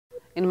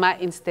In my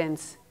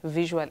instance,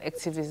 visual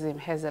activism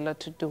has a lot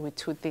to do with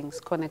two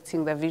things,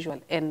 connecting the visual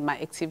and my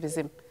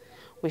activism,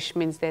 which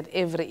means that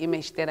every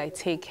image that I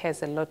take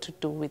has a lot to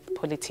do with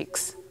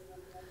politics.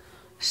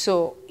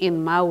 So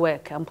in my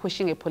work, I'm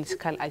pushing a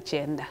political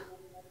agenda.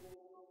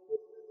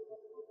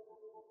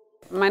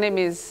 My name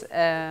is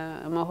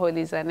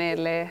Muholi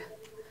Zanele.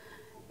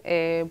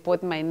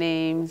 Both my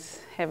names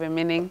have a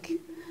meaning.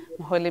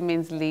 Muholi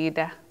means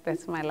leader,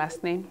 that's my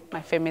last name,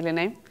 my family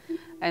name.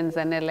 And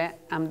Zanele,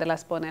 I'm the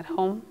last born at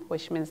home,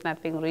 which means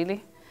nothing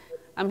really.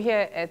 I'm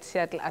here at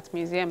Seattle Art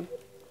Museum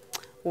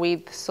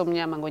with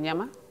Somnyama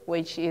Ngonyama,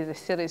 which is a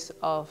series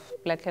of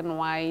black and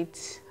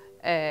white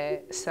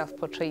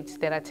self-portraits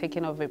that are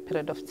taken over a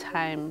period of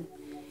time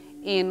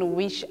in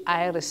which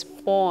I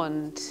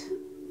respond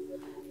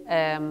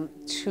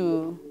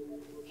to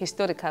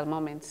historical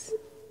moments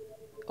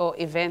or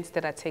events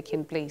that are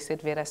taking place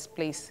at various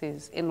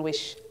places in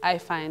which I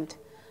find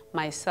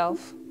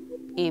myself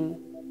in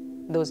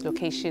those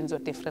locations or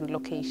different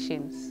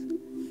locations,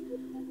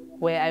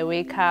 where I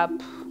wake up,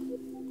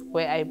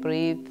 where I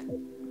breathe,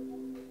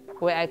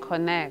 where I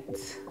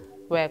connect,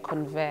 where I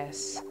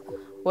converse,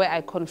 where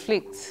I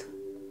conflict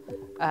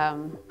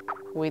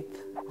with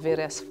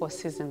various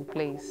forces in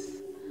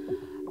place.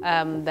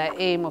 The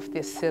aim of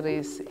this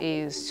series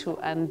is to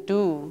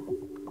undo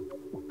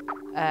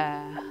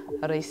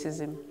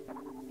racism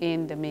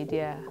in the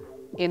media,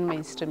 in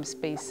mainstream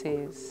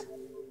spaces.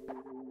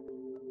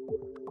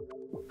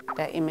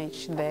 The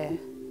image there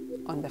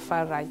on the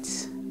far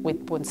right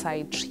with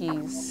bonsai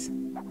trees.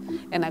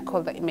 And I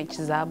call the image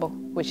Zabo,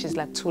 which is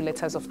like 2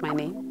 letters of my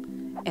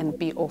name, and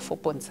BO for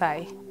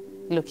bonsai,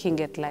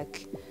 looking at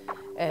like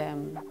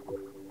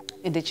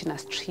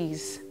indigenous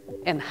trees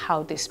and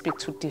how they speak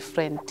to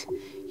different,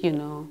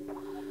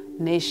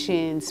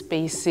 nations,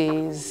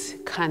 spaces,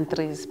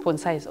 countries.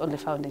 Bonsai is only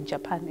found in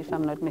Japan, if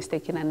I'm not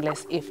mistaken,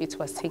 unless if it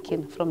was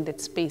taken from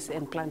that space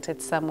and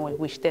planted somewhere,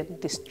 which then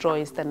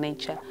destroys the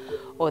nature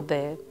or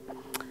the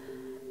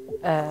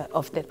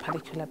of that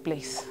particular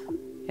place,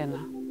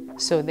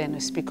 So then we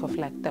speak of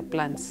like the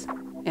plants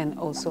and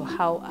also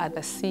how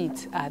other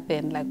seeds are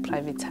then like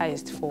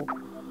privatized for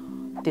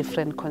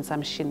different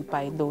consumption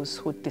by those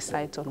who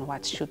decide on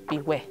what should be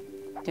where,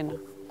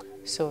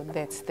 So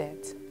that's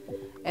that.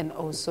 And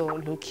also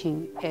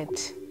looking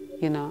at,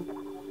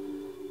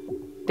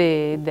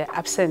 the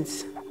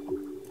absence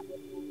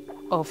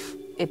of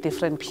a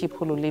different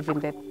people who live in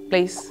that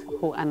place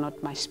who are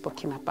not much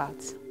spoken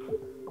about.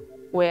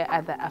 Where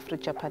are the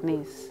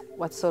Afro-Japanese?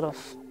 What sort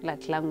of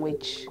like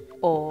language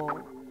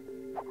or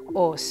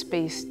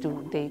space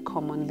do they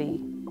commonly,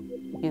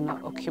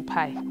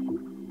 occupy?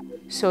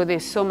 So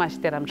there's so much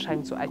that I'm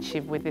trying to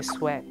achieve with this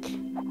work.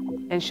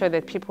 Ensure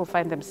that people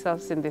find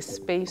themselves in this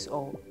space,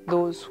 or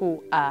those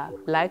who are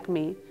like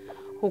me,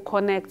 who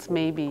connect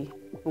maybe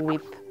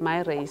with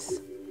my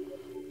race,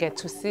 get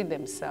to see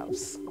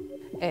themselves.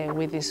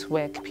 With this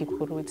work,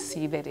 people would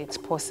see that it's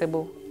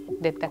possible,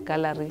 that the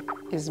gallery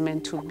is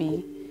meant to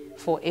be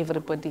for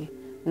everybody,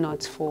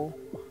 not for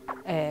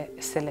a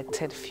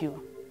selected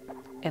few.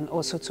 And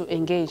also to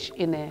engage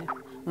in a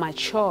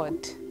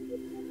matured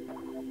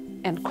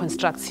and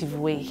constructive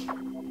way,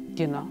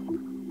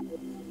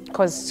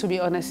 Because to be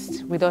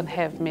honest, we don't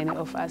have many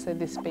of us at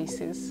these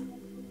spaces,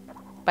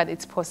 but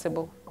it's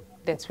possible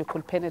that we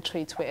could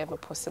penetrate wherever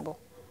possible.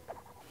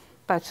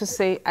 But to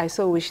say, I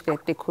so wish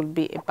that there could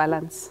be a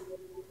balance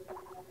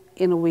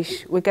in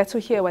which we get to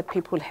hear what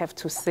people have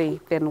to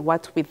say than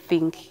what we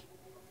think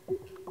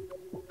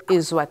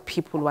is what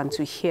people want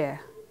to hear,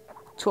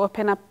 to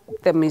open up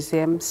the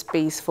museum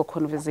space for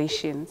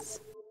conversations,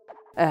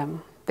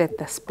 that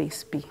the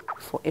space be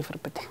for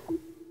everybody.